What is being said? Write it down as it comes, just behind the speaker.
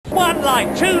1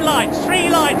 light, 2 lights, 3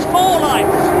 lights, 4 lights,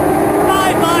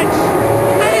 5 lights,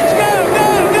 and it's go,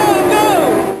 go, go,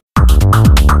 go!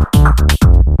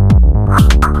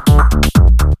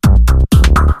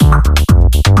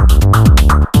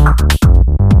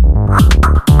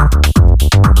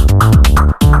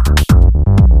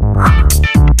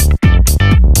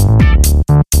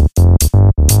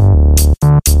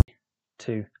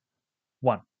 Two,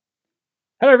 one.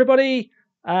 Hello, everybody.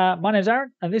 My name's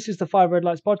Aaron, and this is the 5 Red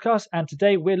Lights podcast. And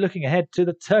today we're looking ahead to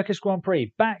the Turkish Grand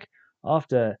Prix, back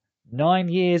after 9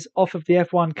 years off of the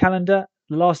F1 calendar.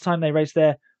 The last time they raced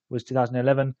there was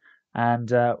 2011,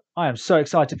 and I am so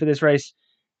excited for this race.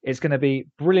 It's going to be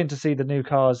brilliant to see the new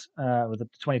cars, with the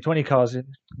 2020 cars,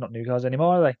 not new cars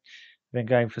anymore, are they? They've been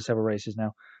going for several races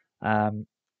now.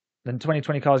 Then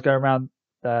 2020 cars go around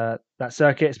that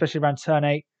circuit, especially around turn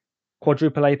 8.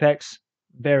 Quadruple apex,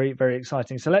 very, very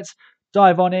exciting. So let's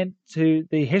dive on into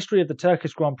the history of the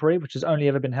Turkish Grand Prix, which has only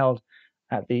ever been held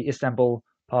at the Istanbul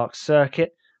Park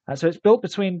circuit. So it's built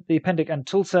between the Pendik and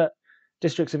Tulsa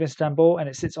districts of Istanbul, and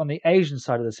it sits on the Asian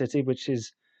side of the city, which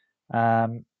is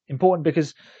important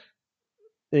because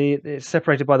it's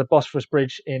separated by the Bosphorus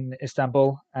Bridge in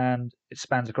Istanbul, and it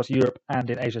spans across Europe and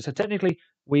in Asia. So technically,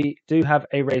 we do have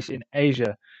a race in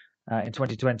Asia in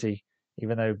 2020.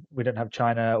 Even though we don't have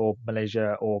China or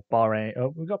Malaysia or Bahrain.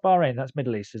 Oh, we've got Bahrain, that's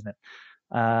Middle East, isn't it?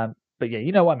 But yeah,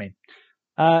 you know what I mean.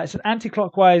 It's an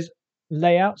anti-clockwise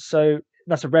layout, so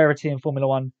that's a rarity in Formula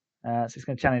One. So it's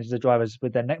going to challenge the drivers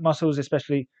with their neck muscles,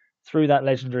 especially through that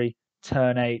legendary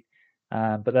turn 8.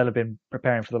 But they'll have been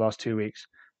preparing for the last 2 weeks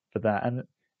for that. And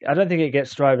I don't think it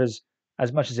gets drivers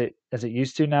as much as it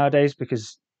used to nowadays,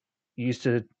 because you used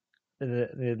to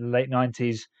the late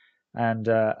 90s and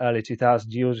early 2000s,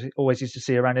 you always used to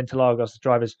see around Interlagos the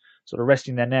drivers sort of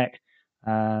resting their neck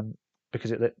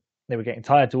because they were getting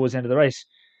tired towards the end of the race.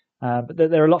 But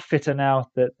they're a lot fitter now.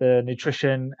 That the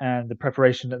nutrition and the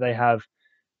preparation that they have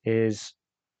is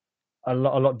a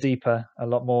lot deeper, a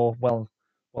lot more well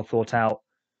thought out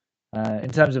in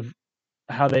terms of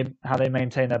how they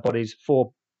maintain their bodies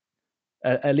for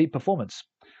elite performance.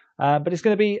 But it's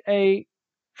going to be a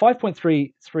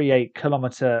 5.338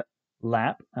 kilometer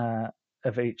lap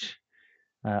of each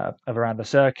of around the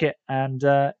circuit, and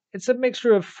it's a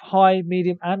mixture of high,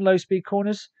 medium, and low speed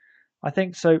corners, I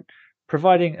think. So,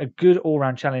 providing a good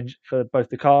all-round challenge for both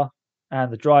the car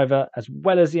and the driver, as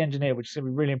well as the engineer, which is going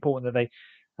to be really important that they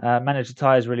manage the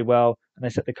tyres really well and they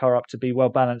set the car up to be well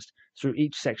balanced through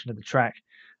each section of the track.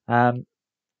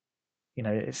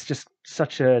 It's just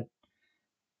such a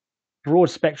broad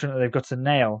spectrum that they've got to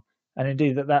nail, and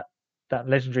indeed that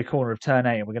legendary corner of turn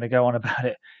 8, and we're going to go on about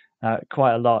it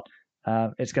quite a lot.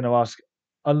 It's going to ask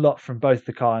a lot from both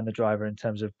the car and the driver in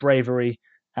terms of bravery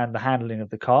and the handling of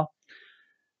the car.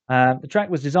 The track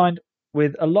was designed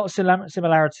with a lot of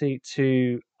similarity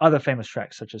to other famous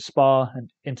tracks such as Spa and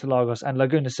Interlagos and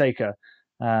Laguna Seca.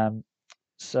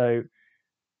 So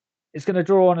it's going to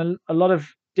draw on a lot of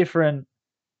different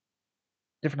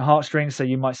heartstrings. So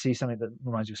you might see something that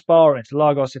reminds you of Spa or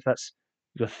Interlagos if that's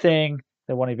your thing.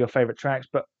 They're one of your favorite tracks.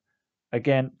 But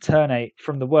again, turn 8,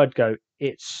 from the word go,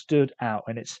 it stood out,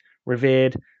 and it's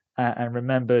revered and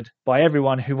remembered by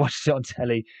everyone who watches it on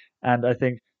telly. And I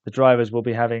think the drivers will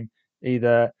be having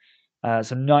either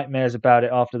some nightmares about it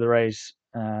after the race,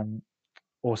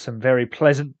 or some very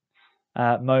pleasant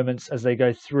moments as they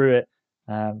go through it,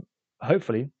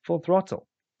 hopefully full throttle.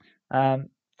 The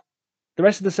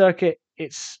rest of the circuit,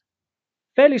 it's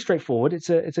fairly straightforward. It's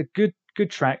a good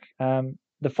track.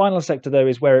 The final sector, though,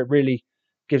 is where it really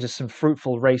gives us some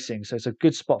fruitful racing. So it's a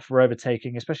good spot for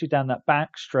overtaking, especially down that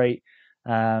back straight.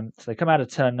 So they come out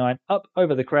of turn 9, up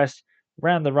over the crest,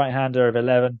 round the right-hander of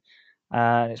 11,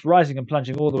 and it's rising and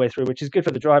plunging all the way through, which is good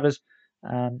for the drivers,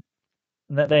 and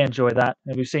that they enjoy that.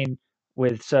 And we've seen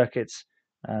with circuits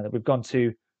that we've gone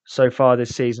to so far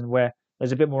this season where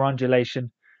there's a bit more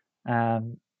undulation.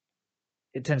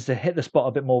 It tends to hit the spot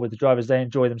a bit more with the drivers. They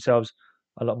enjoy themselves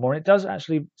a lot more. And it does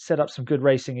actually set up some good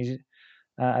racing,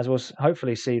 as we'll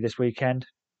hopefully see this weekend.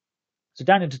 So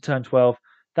down into turn 12,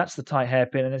 that's the tight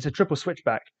hairpin, and it's a triple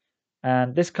switchback.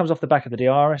 And this comes off the back of the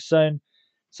DRS zone.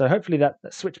 So hopefully that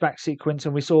switchback sequence,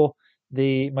 and we saw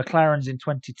the McLarens in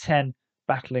 2010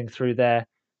 battling through there.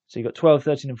 So you've got 12,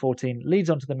 13, and 14 leads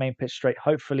onto the main pit straight.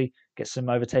 Hopefully get some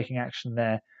overtaking action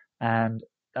there, and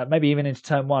maybe even into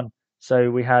turn 1. So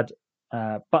we had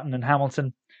Button and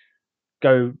Hamilton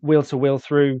go wheel to wheel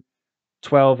through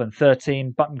 12 and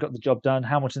 13. Button got the job done.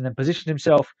 Hamilton then positioned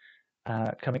himself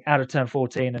coming out of turn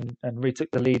 14 and retook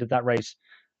the lead of that race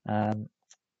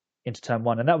into turn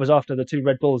 1. And that was after the two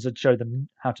Red Bulls had showed them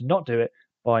how to not do it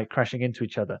by crashing into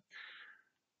each other.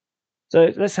 So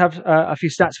let's have a few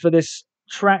stats for this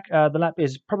track. The lap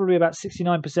is probably about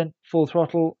 69% full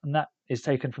throttle, and that is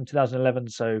taken from 2011.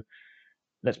 So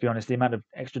let's be honest, the amount of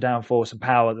extra downforce and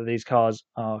power that these cars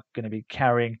are going to be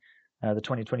carrying, the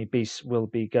 2020 Beasts will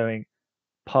be going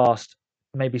past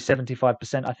maybe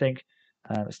 75%, I think.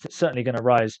 It's certainly going to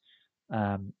rise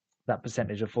that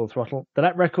percentage of full throttle. The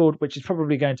lap record, which is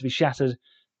probably going to be shattered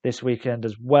this weekend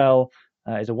as well,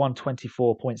 is a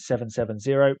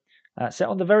 124.770. Set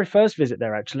on the very first visit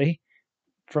there, actually,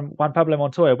 from Juan Pablo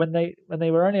Montoya, when they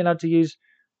were only allowed to use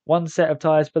one set of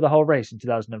tyres for the whole race in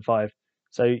 2005.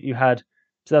 So you had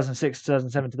 2006,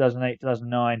 2007, 2008,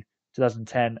 2009,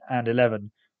 2010, and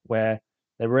 11, where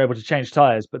they were able to change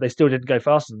tyres, but they still didn't go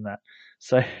faster than that.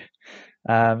 So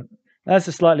that's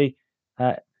a slightly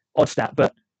odd stat,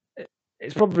 but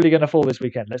it's probably going to fall this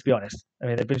weekend, let's be honest. I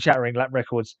mean, they've been shattering lap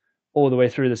records all the way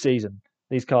through the season.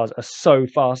 These cars are so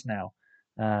fast now,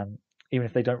 even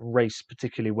if they don't race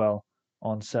particularly well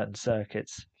on certain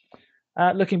circuits.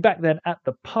 Looking back then at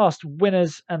the past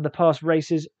winners and the past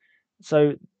races.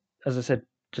 So, as I said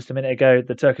just a minute ago,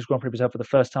 the Turkish Grand Prix was held for the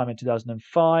first time in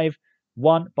 2005,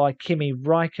 won by Kimi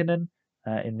Raikkonen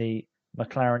in the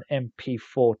McLaren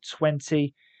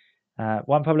MP420.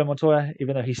 Juan Pablo Montoya,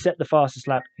 even though he set the fastest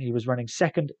lap, he was running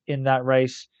second in that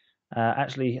race.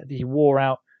 Actually, he wore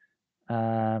out.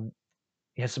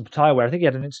 He had some tyre wear. I think he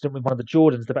had an incident with one of the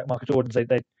Jordans, the backmarker Jordans. I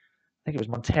think it was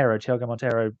Montero, Thiago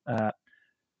Montero,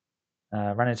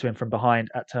 ran into him from behind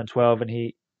at turn 12, and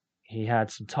he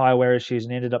had some tyre wear issues,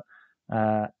 and he ended up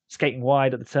skating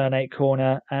wide at the turn 8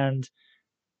 corner and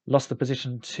lost the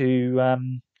position to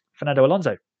Fernando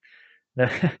Alonso.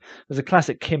 There's a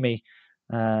classic Kimi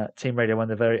team radio, one of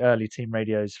the very early team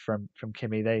radios from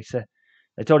Kimi. They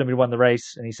told him he won the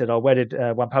race, and he said, "Oh, where did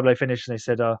Juan Pablo finish?" And they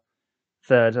said, "Oh,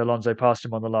 third. Alonso passed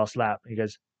him on the last lap." And he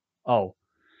goes, "Oh."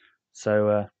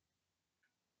 So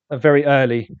a very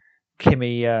early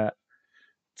Kimi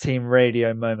team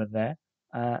radio moment there.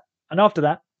 And after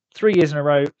that, 3 years in a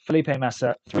row, Felipe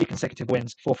Massa, 3 consecutive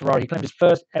wins for Ferrari. He claimed his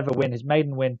first ever win, his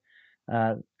maiden win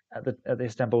at the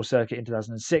Istanbul circuit in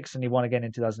 2006, and he won again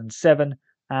in 2007,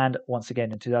 and once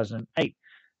again in 2008.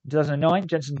 In 2009,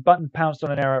 Jenson Button pounced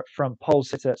on an error from pole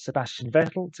sitter Sebastian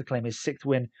Vettel to claim his 6th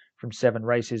win from 7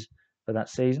 races for that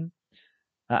season.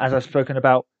 As I've spoken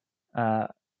about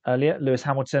earlier, Lewis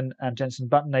Hamilton and Jenson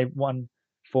Button, they won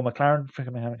for McLaren,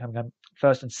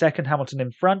 first and second, Hamilton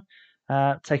in front,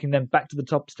 taking them back to the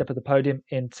top step of the podium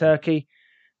in Turkey.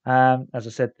 As I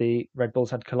said, the Red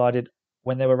Bulls had collided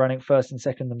when they were running first and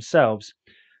second themselves.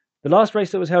 The last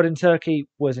race that was held in Turkey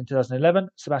was in 2011.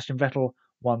 Sebastian Vettel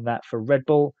won that for Red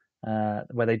Bull,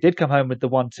 where they did come home with the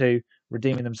 1-2,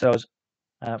 redeeming themselves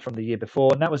from the year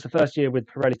before. And that was the first year with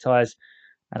Pirelli tyres.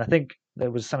 And I think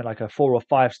there was something like a 4 or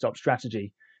 5 stop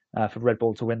strategy for Red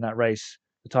Bull to win that race.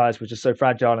 The tyres were just so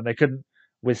fragile, and they couldn't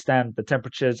withstand the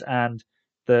temperatures and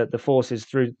the forces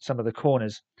through some of the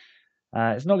corners.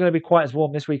 It's not going to be quite as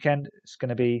warm this weekend. It's going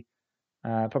to be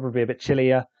probably a bit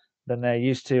chillier than they're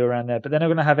used to around there, but they're not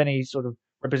going to have any sort of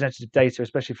representative data,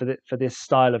 especially for this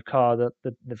style of car, the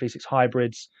V6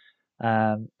 hybrids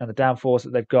and the downforce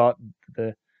that they've got,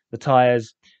 the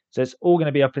tyres. So it's all going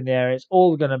to be up in the air. It's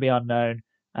all going to be unknown,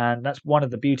 and that's one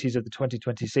of the beauties of the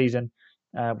 2020 season.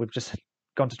 We've just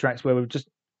gone to tracks where we've just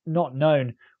not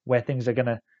known where things are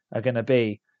going to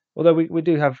be. Although we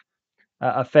do have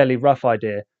a fairly rough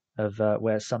idea of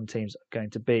where some teams are going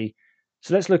to be.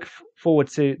 So let's look forward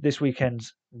to this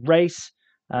weekend's race.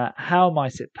 How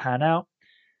might it pan out?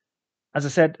 As I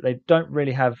said, they don't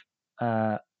really have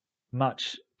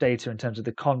much data in terms of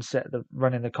the concept,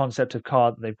 running the concept of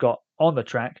car that they've got on the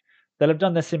track. They'll have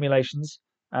done their simulations,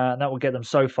 and that will get them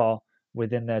so far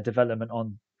within their development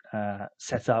on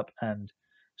setup and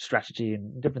strategy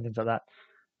and different things like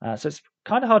that. So it's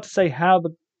kind of hard to say how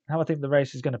I think the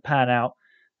race is going to pan out.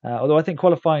 Although I think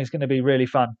qualifying is going to be really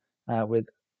fun with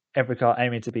every car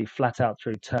aiming to be flat out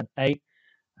through turn 8.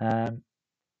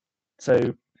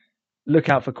 So look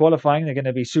out for qualifying. They're going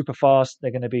to be super fast.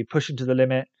 They're going to be pushing to the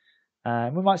limit.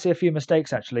 We might see a few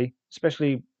mistakes, actually,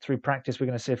 especially through practice. We're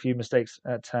going to see a few mistakes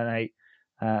at turn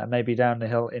 8, maybe down the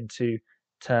hill into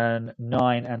turn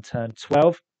 9 and turn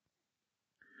 12.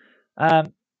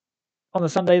 On the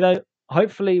Sunday, though,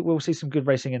 hopefully we'll see some good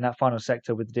racing in that final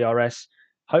sector with the DRS.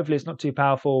 Hopefully it's not too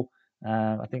powerful.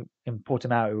 I think in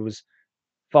Portimao it was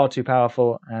far too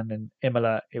powerful, and in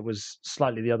Imola it was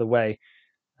slightly the other way.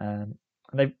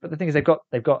 But the thing is,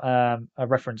 they've got a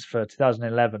reference for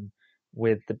 2011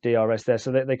 with the DRS there,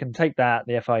 so they can take that,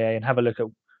 the FIA, and have a look at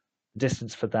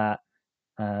distance for that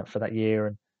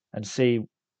year and see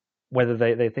whether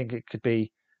they think it could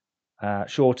be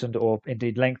shortened or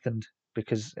indeed lengthened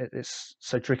because it's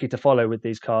so tricky to follow with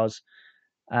these cars.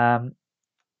 The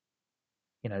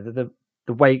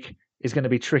wake is going to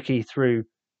be tricky through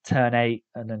turn 8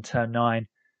 and then turn 9.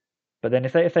 But then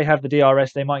if they have the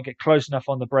DRS, they might get close enough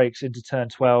on the brakes into turn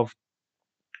 12.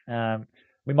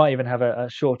 We might even have a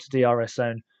short DRS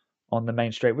zone on the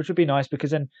main straight, which would be nice,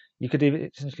 because then you could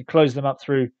essentially close them up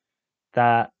through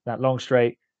that long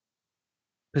straight,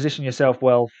 position yourself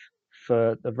well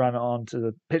for the run on to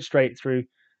the pit straight through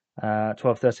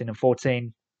 12, 13 and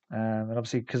 14. And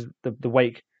obviously, because the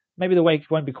wake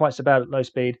won't be quite so bad at low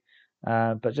speed,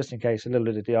 but just in case, a little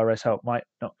bit of DRS help might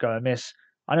not go amiss.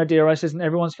 I know DRS isn't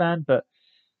everyone's fan, but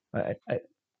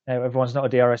everyone's not a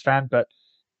DRS fan, but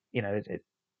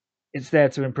it's there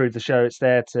to improve the show. It's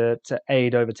there to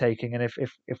aid overtaking, and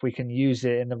if we can use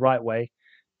it in the right way,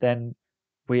 then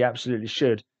we absolutely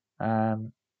should.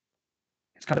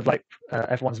 It's kind of like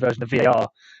F1's version of VAR,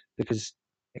 because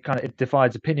it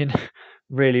divides opinion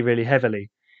really, really heavily.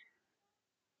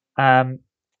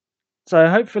 So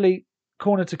hopefully,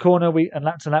 corner to corner, and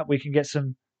lap to lap, we can get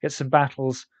some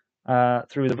battles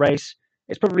through the race.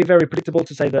 It's probably very predictable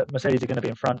to say that Mercedes are going to be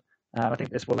in front. I think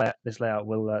this layout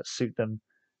will suit them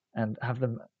and have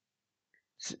them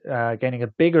gaining a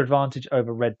bigger advantage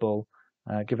over Red Bull,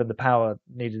 given the power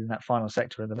needed in that final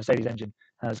sector, and the Mercedes engine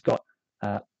has got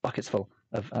buckets full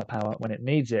of power when it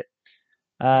needs it.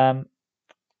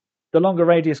 The longer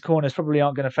radius corners probably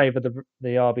aren't going to favour the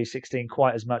RB16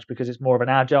 quite as much, because it's more of an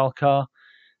agile car,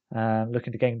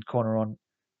 looking to gain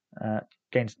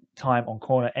time on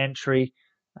corner entry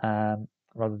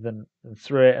rather than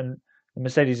through it. And the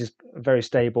Mercedes is very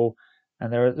stable,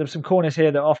 and there are some corners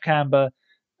here that are off camber,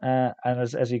 and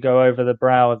as you go over the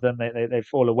brow of them, they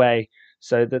fall away.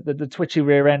 So the twitchy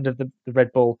rear end of the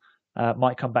Red Bull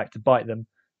might come back to bite them,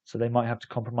 so they might have to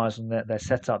compromise on their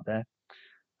setup there.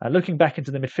 Looking back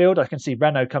into the midfield, I can see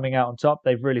Renault coming out on top.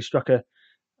 They've really struck a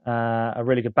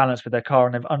really good balance with their car,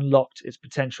 and they've unlocked its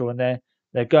potential, and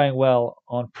they're going well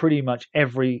on pretty much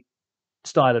every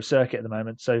style of circuit at the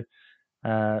moment. So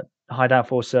high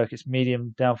downforce circuits,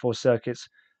 medium downforce circuits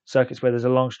where there's a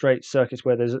long straight, circuits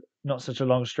where there's not such a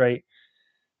long straight.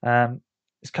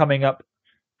 It's coming up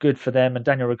good for them, and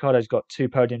Daniel Ricciardo's got 2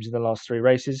 podiums in the last 3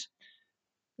 races.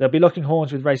 They'll be locking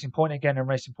horns with Racing Point again, and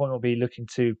Racing Point will be looking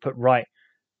to put right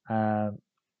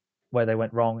where they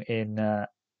went wrong in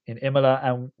Imola,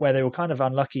 and where they were kind of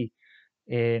unlucky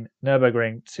in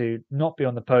Nürburgring to not be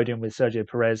on the podium with Sergio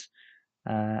Perez.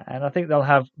 And I think they'll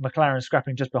have McLaren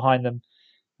scrapping just behind them.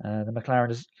 The McLaren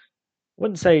has,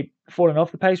 wouldn't say fallen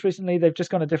off the pace recently. They've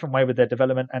just gone a different way with their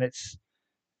development, and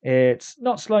it's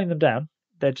not slowing them down.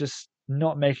 They're just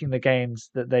not making the gains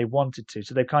that they wanted to.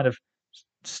 So they've kind of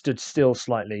stood still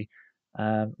slightly,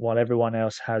 while everyone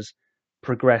else has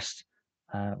progressed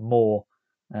more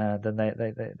than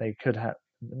they could have,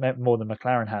 more than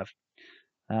McLaren have.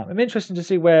 I'm interested to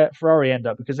see where Ferrari end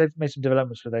up, because they've made some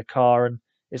developments with their car, and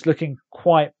it's looking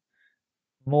quite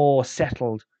more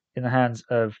settled in the hands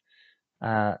of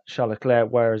Charles Leclerc,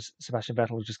 whereas Sebastian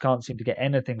Vettel just can't seem to get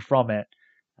anything from it.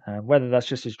 Whether that's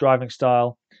just his driving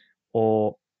style,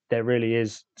 or there really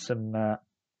is some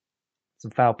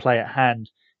foul play at hand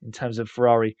in terms of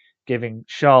Ferrari giving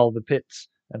Charles the bits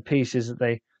and pieces that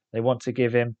they want to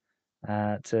give him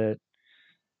to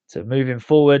move him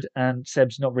forward, and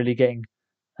Seb's not really getting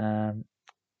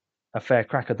a fair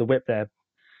crack at the whip there.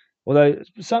 Although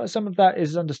some of that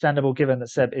is understandable, given that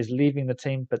Seb is leaving the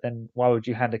team, but then why would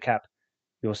you handicap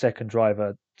your second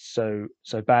driver so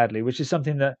badly? Which is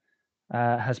something that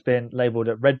has been labelled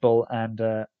at Red Bull, and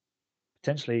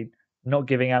potentially not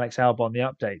giving Alex Albon the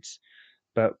updates.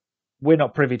 But we're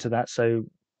not privy to that, so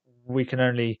we can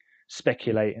only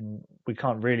speculate, and we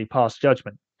can't really pass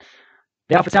judgment.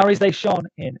 The AlphaTauris, they shone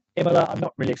in Imola. I'm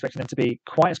not really expecting them to be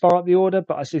quite as far up the order,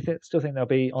 but I still think they'll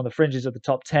be on the fringes of the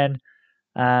top 10.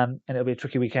 And it'll be a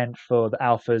tricky weekend for the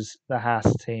Alphas, the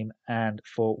Haas team, and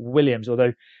for Williams,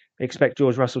 although we expect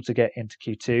George Russell to get into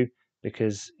Q2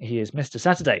 because he is Mr.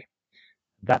 Saturday.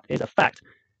 That is a fact.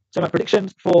 So my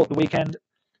predictions for the weekend,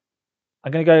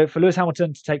 I'm going to go for Lewis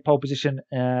Hamilton to take pole position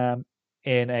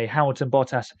in a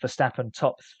Hamilton-Bottas Verstappen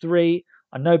top 3.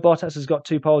 I know Bottas has got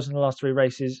 2 poles in the last 3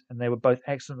 races, and they were both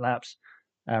excellent laps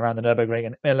around the Nürburgring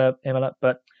and Imola,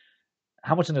 but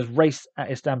Hamilton has raced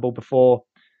at Istanbul before.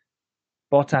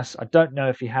 Bottas, I don't know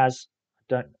if he has.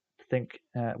 I don't think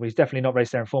he's definitely not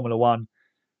raced there in Formula One.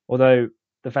 Although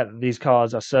the fact that these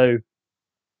cars are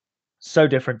so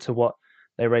different to what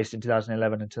they raced in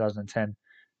 2011 and 2010,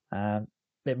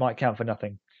 it might count for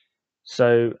nothing.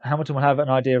 So Hamilton will have an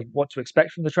idea of what to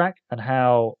expect from the track, and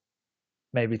how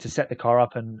maybe to set the car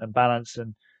up and balance,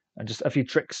 and just a few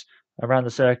tricks around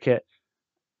the circuit.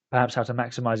 perhaps how to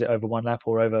maximize it over one lap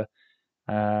or over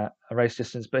a race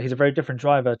distance. But he's a very different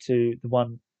driver to the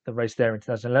one that raced there in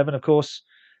 2011, of course.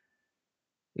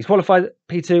 He's qualified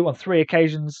P2 on 3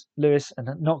 occasions, Lewis, and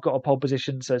not got a pole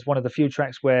position. So it's one of the few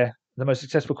tracks where the most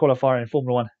successful qualifier in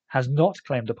Formula One has not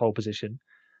claimed a pole position.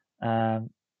 And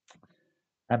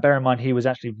bear in mind, he was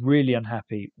actually really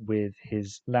unhappy with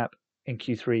his lap in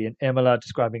Q3 in Imola,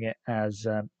 describing it as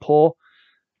poor.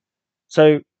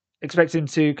 So expect him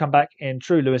to come back in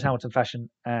true Lewis Hamilton fashion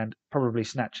and probably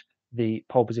snatch the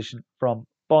pole position from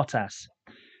Bottas.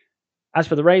 As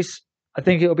for the race, I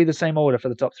think it will be the same order for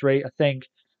the top 3. I think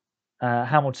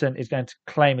Hamilton is going to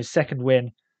claim his second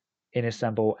win in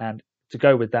Istanbul, and to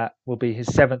go with that will be his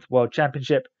 7th World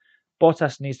Championship.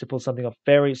 Bottas needs to pull something off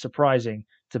very surprising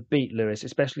to beat Lewis,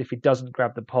 especially if he doesn't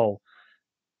grab the pole.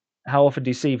 How often do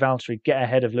you see Valtteri get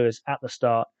ahead of Lewis at the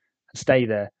start and stay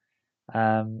there?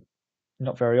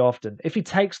 Not very often. If he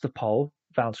takes the pole,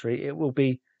 Valtteri, it will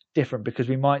be different because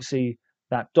we might see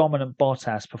that dominant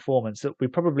Bottas performance that we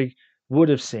probably would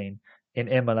have seen in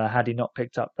Imola had he not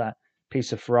picked up that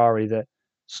piece of Ferrari that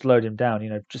slowed him down.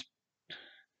 Just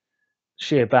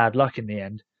sheer bad luck in the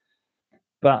end.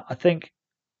 But I think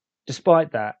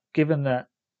despite that, given that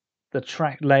the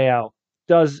track layout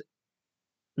does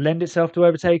lend itself to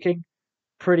overtaking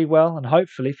pretty well, and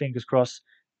hopefully, fingers crossed,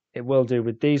 it will do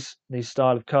with these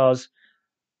style of cars,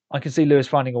 I can see Lewis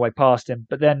finding a way past him.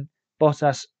 But then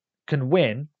Bottas can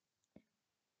win,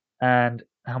 and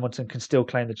Hamilton can still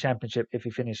claim the championship if he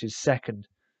finishes second.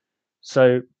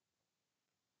 So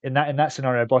in that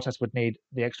scenario, Bottas would need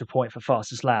the extra point for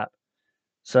fastest lap.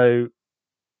 So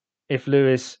if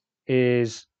Lewis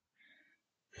is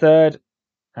third,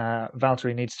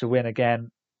 Valtteri needs to win again.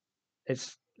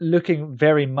 It's looking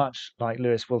very much like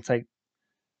Lewis will take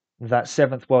that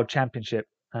 7th World Championship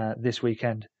this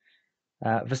weekend.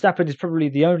 Verstappen is probably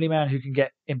the only man who can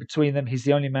get in between them. He's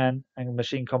the only man and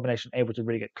machine combination able to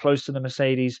really get close to the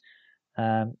Mercedes,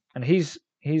 and he's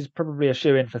probably a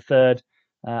shoe-in for third.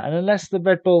 And unless the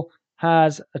Red Bull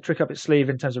has a trick up its sleeve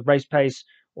in terms of race pace,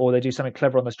 or they do something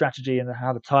clever on the strategy and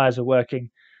how the tyres are working,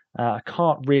 I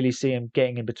can't really see him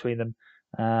getting in between them.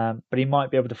 But he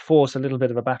might be able to force a little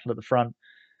bit of a battle at the front.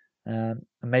 And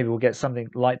maybe we'll get something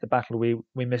like the battle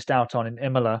we missed out on in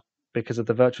Imola because of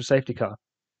the virtual safety car.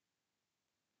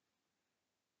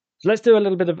 So let's do a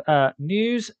little bit of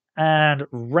news and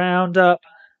roundup.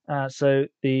 So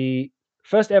the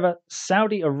first ever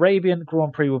Saudi Arabian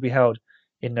Grand Prix will be held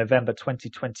in November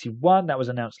 2021. That was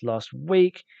announced last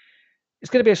week. It's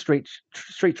going to be a street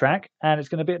track, and it's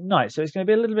going to be at night. So it's going to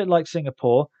be a little bit like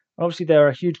Singapore. And obviously, there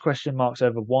are huge question marks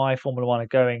over why Formula One are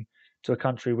going to a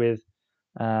country with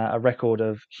a record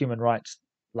of human rights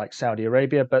like Saudi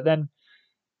Arabia. But then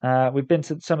we've been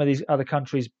to some of these other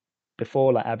countries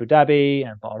before, like Abu Dhabi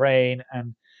and Bahrain,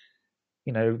 and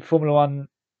Formula One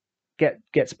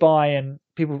gets by, and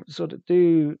people sort of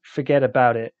do forget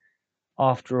about it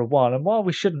after a while. And while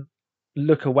we shouldn't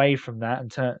look away from that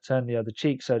and turn the other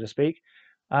cheek, so to speak,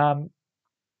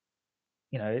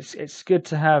 it's good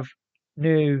to have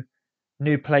new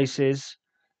places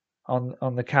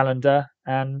on the calendar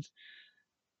and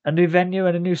a new venue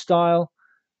and a new style,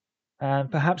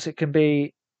 and perhaps it can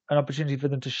be an opportunity for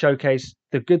them to showcase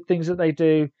the good things that they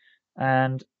do,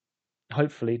 and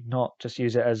hopefully not just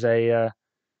use it as a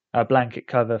blanket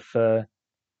cover for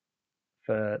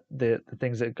the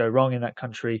things that go wrong in that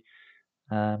country.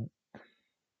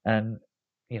 And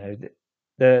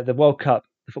the World Cup,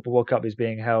 the Football World Cup, is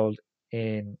being held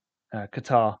in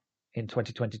Qatar in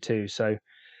 2022. So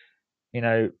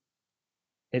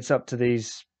it's up to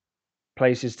these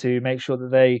places to make sure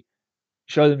that they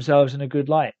show themselves in a good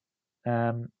light.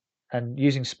 And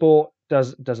using sport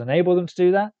does enable them to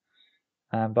do that.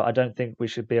 But I don't think we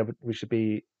should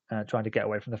be trying to get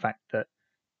away from the fact that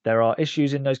there are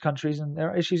issues in those countries, and there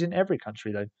are issues in every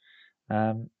country, though.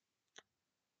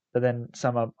 But then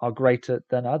some are greater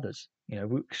than others.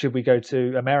 Should we go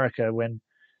to America when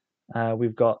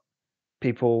we've got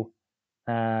people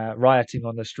rioting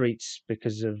on the streets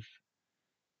because of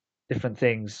different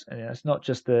things? And it's not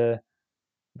just the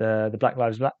Black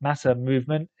Lives Matter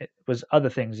movement. It was other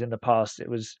things in the past. It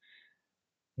was,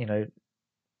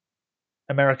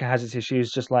 America has its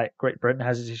issues just like Great Britain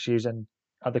has its issues, and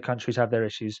other countries have their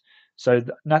issues. So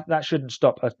that shouldn't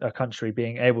stop a country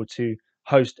being able to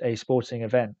host a sporting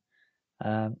event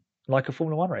like a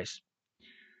Formula One race.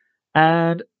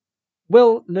 And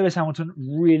will Lewis Hamilton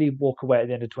really walk away at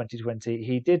the end of 2020?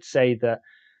 He did say that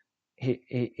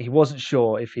he wasn't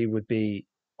sure if he would be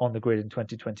on the grid in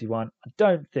 2021. I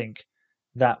don't think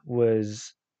that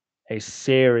was a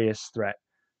serious threat.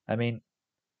 I mean,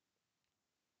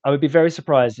 I would be very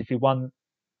surprised if he won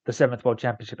the 7th World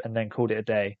Championship and then called it a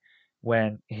day,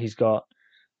 when he's got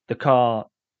the car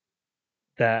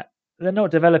that they're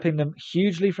not developing them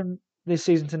hugely from this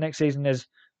season to next season. There's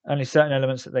only certain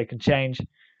elements that they can change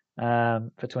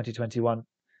for 2021.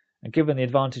 And given the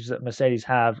advantage that Mercedes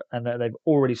have and that they've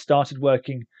already started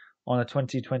working on a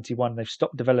 2021, they've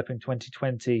stopped developing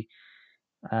 2020,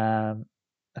 I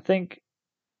think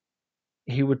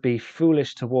he would be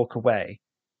foolish to walk away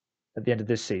at the end of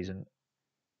this season.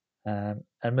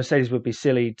 And Mercedes would be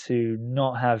silly to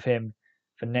not have him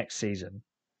for next season,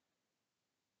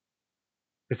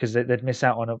 because they'd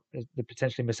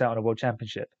potentially miss out on a world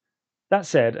championship. That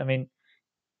said, I mean,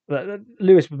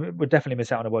 Lewis would definitely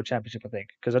miss out on a world championship, I think,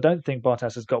 because I don't think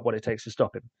Bottas has got what it takes to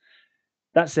stop him.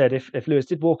 That said, if Lewis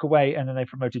did walk away and then they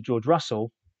promoted George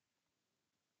Russell,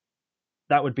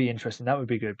 that would be interesting. That would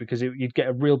be good, because you'd get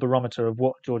a real barometer of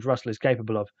what George Russell is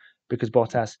capable of, because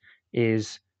Bottas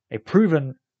is a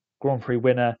proven Grand Prix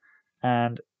winner,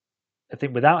 and I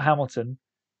think without Hamilton,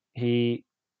 he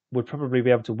would probably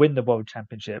be able to win the World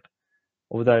Championship,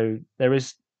 although there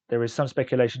is some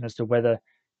speculation as to whether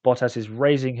Bottas is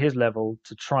raising his level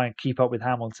to try and keep up with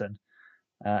Hamilton,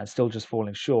 and still just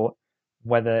falling short.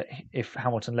 Whether if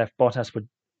Hamilton left, Bottas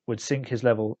would sink his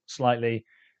level slightly,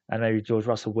 and maybe George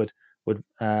Russell would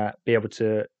be able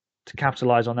to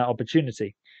capitalize on that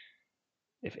opportunity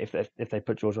if they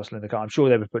put George Russell in the car. I'm sure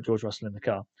they would put George Russell in the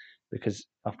car, because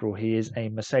after all, he is a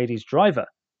Mercedes driver.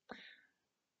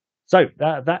 So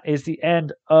that is the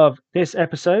end of this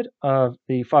episode of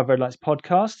the 5 Red Lights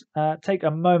podcast. Take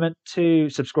a moment to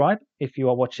subscribe if you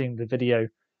are watching the video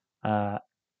on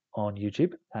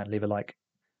YouTube, and leave a like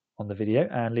on the video,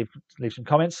 and leave some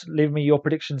comments. Leave me your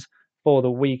predictions for the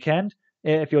weekend.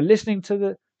 If you're listening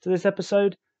to this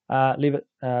episode, leave it,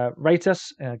 rate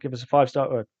us, give us a 5-star,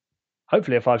 or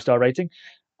hopefully a 5-star rating.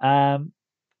 And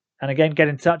again, get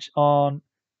in touch on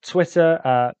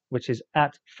Twitter, which is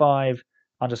at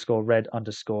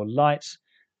 5_red_lights.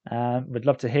 We'd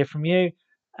love to hear from you.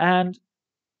 And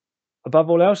above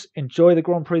all else, enjoy the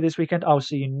Grand Prix this weekend. I'll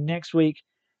see you next week,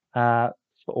 or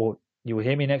you will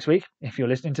hear me next week if you're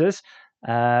listening to this.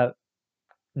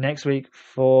 Next week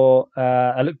for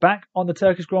a look back on the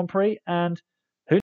Turkish Grand Prix, and